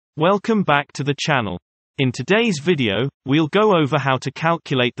Welcome back to the channel. In today's video, we'll go over how to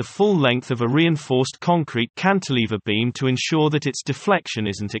calculate the full length of a reinforced concrete cantilever beam to ensure that its deflection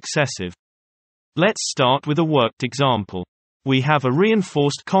isn't excessive. Let's start with a worked example. We have a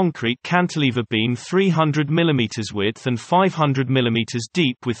reinforced concrete cantilever beam 300 mm width and 500 mm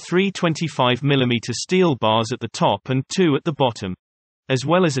deep with 3 25 mm steel bars at the top and 2 at the bottom, as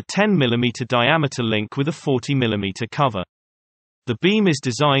well as a 10 mm diameter link with a 40 mm cover. The beam is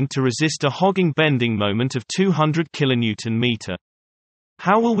designed to resist a hogging bending moment of 200 kN/m.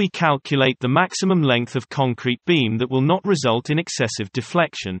 How will we calculate the maximum length of concrete beam that will not result in excessive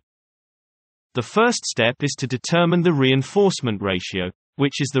deflection? The first step is to determine the reinforcement ratio,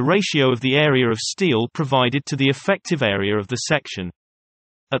 which is the ratio of the area of steel provided to the effective area of the section.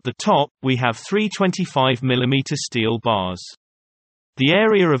 At the top, we have 3 25 mm steel bars. The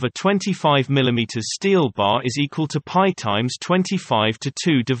area of a 25 mm steel bar is equal to pi times 25 to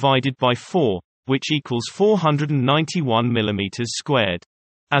 2 divided by 4, which equals 491 mm squared.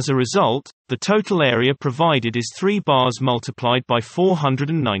 As a result, the total area provided is 3 bars multiplied by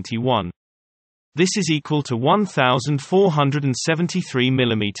 491. This is equal to 1473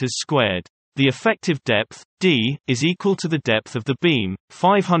 mm squared. The effective depth, d, is equal to the depth of the beam,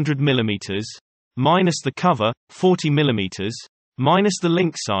 500 mm, minus the cover, 40 mm, minus the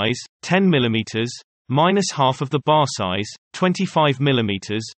link size, 10 mm, minus half of the bar size, 25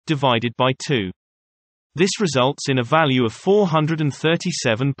 mm, divided by 2. This results in a value of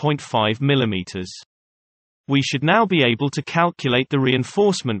 437.5 mm. We should now be able to calculate the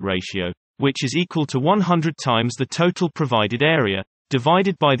reinforcement ratio, which is equal to 100 times the total provided area,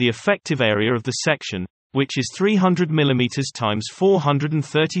 divided by the effective area of the section, which is 300 mm times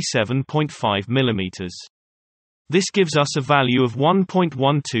 437.5 mm. This gives us a value of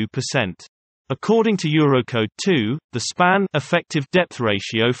 1.12%. According to Eurocode 2, the span effective depth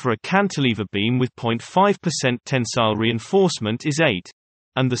ratio for a cantilever beam with 0.5% tensile reinforcement is 8,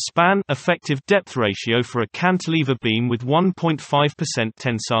 and the span effective depth ratio for a cantilever beam with 1.5%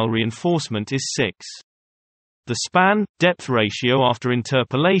 tensile reinforcement is 6. The span depth ratio after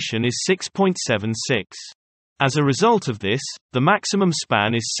interpolation is 6.76. As a result of this, the maximum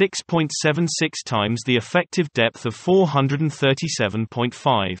span is 6.76 times the effective depth of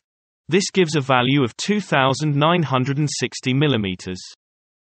 437.5. This gives a value of 2,960 mm.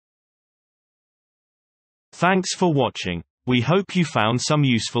 Thanks for watching. We hope you found some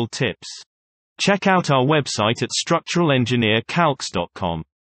useful tips. Check out our website at structuralengineercalcs.com.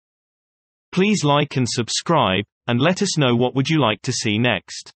 Please like and subscribe, and let us know what would you like to see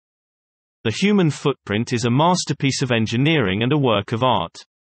next. The human footprint is a masterpiece of engineering and a work of art.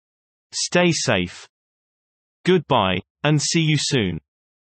 Stay safe. Goodbye, and see you soon.